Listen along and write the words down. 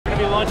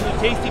to be launching a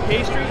tasty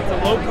pastry. It's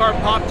a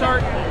low-carb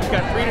Pop-Tart. It's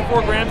got 3 to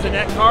 4 grams of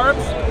net carbs,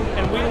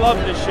 and we love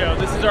this show.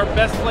 This is our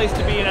best place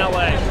to be in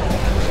LA.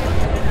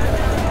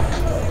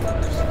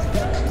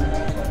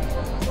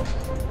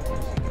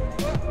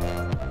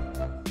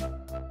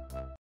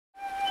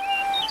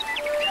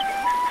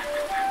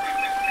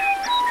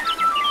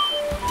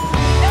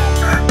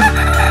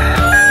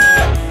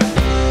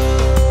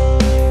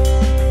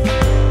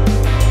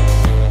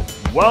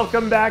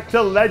 Welcome back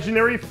to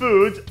Legendary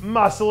Foods,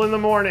 Muscle in the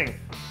Morning.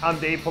 I'm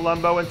Dave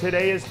Palumbo, and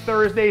today is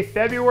Thursday,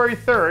 February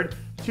 3rd,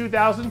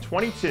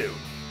 2022.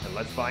 And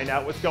let's find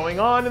out what's going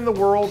on in the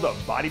world of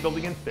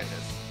bodybuilding and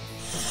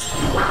fitness.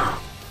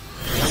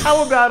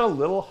 How about a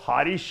little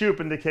Hadi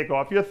Choopan to kick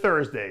off your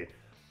Thursday?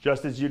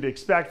 Just as you'd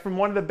expect from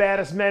one of the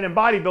baddest men in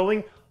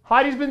bodybuilding,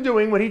 Hadi's been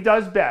doing what he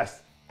does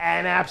best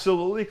and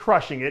absolutely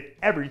crushing it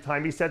every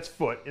time he sets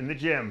foot in the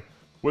gym.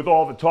 With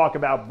all the talk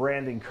about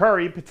Brandon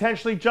Curry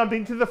potentially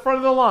jumping to the front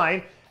of the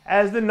line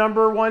as the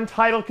 #1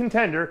 title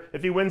contender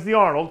if he wins the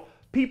Arnold,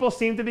 people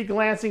seem to be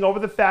glancing over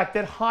the fact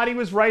that Hadi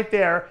was right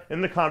there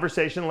in the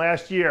conversation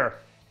last year.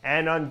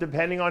 And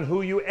depending on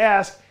who you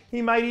ask,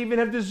 he might even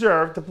have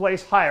deserved to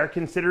place higher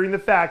considering the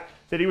fact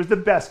that he was the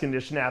best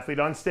conditioned athlete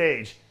on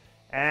stage.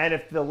 And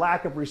if the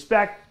lack of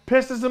respect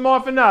pisses him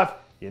off enough,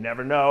 you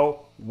never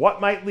know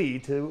what might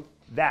lead to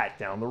that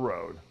down the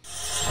road.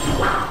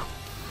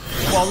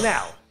 Well,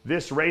 now,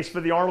 this race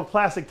for the Arnold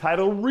Classic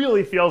title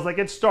really feels like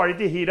it's starting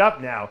to heat up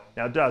now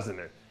doesn't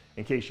it?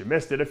 In case you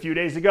missed it, a few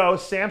days ago,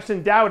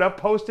 Samson Dauda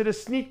posted a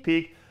sneak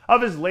peek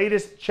of his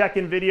latest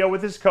check-in video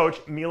with his coach,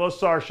 Milo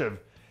Sarshev.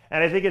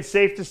 And I think it's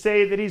safe to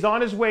say that he's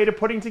on his way to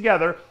putting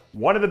together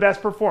one of the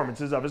best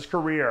performances of his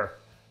career.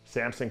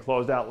 Samson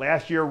closed out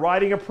last year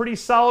riding a pretty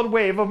solid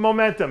wave of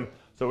momentum,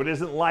 so it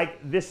isn't like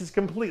this is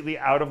completely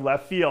out of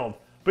left field.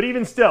 But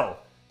even still,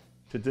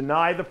 to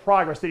deny the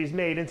progress that he's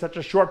made in such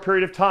a short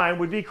period of time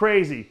would be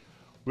crazy.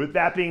 With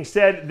that being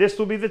said, this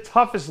will be the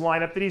toughest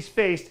lineup that he's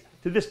faced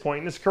to this point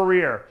in his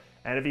career.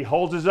 And if he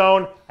holds his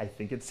own, I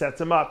think it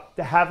sets him up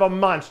to have a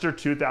monster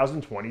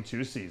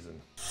 2022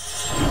 season.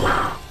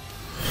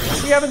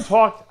 We haven't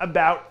talked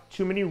about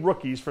too many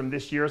rookies from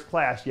this year's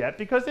class yet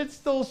because it's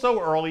still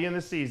so early in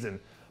the season.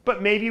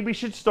 But maybe we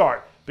should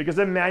start because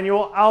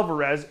Emmanuel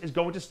Alvarez is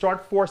going to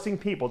start forcing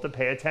people to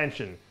pay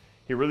attention.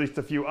 He released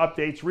a few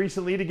updates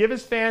recently to give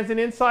his fans an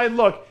inside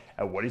look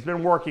at what he's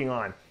been working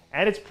on.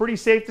 And it's pretty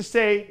safe to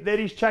say that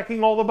he's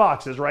checking all the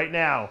boxes right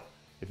now.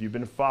 If you've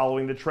been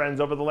following the trends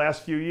over the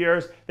last few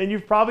years, then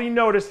you've probably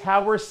noticed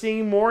how we're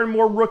seeing more and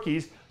more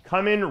rookies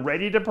come in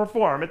ready to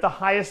perform at the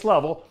highest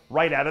level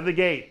right out of the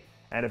gate.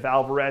 And if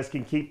Alvarez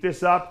can keep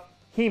this up,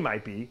 he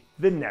might be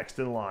the next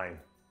in line.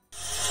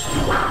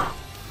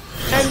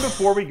 And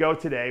before we go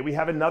today, we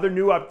have another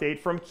new update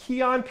from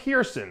Keone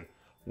Pearson.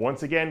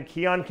 Once again,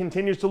 Keone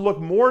continues to look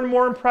more and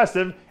more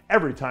impressive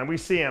every time we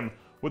see him,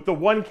 with the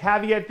one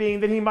caveat being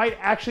that he might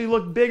actually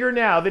look bigger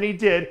now than he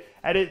did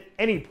at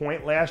any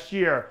point last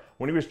year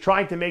when he was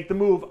trying to make the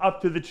move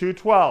up to the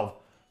 212.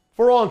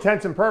 For all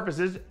intents and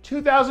purposes,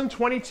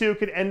 2022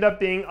 could end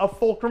up being a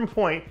fulcrum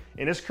point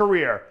in his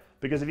career,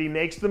 because if he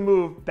makes the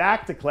move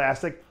back to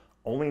Classic,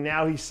 only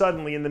now he's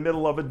suddenly in the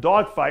middle of a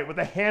dogfight with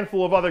a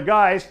handful of other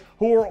guys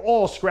who are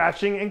all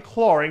scratching and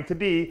clawing to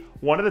be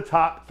one of the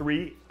top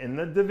 3 in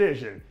the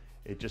division.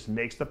 It just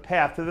makes the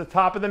path to the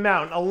top of the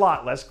mountain a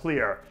lot less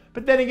clear.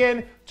 But then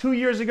again, 2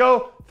 years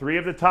ago, 3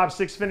 of the top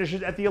 6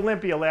 finishes at the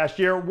Olympia last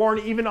year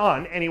weren't even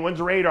on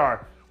anyone's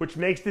radar, which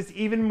makes this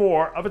even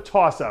more of a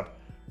toss-up.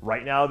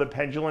 Right now, the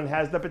pendulum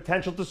has the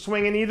potential to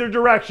swing in either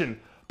direction,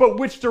 but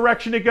which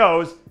direction it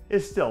goes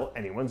is still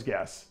anyone's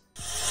guess.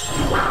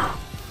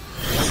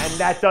 And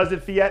that does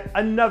it for yet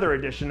another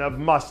edition of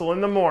Muscle in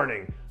the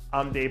Morning.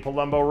 I'm Dave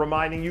Palumbo,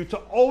 reminding you to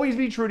always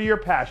be true to your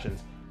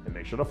passions, and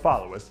make sure to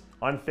follow us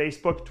on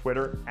Facebook,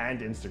 Twitter,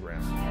 and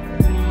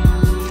Instagram.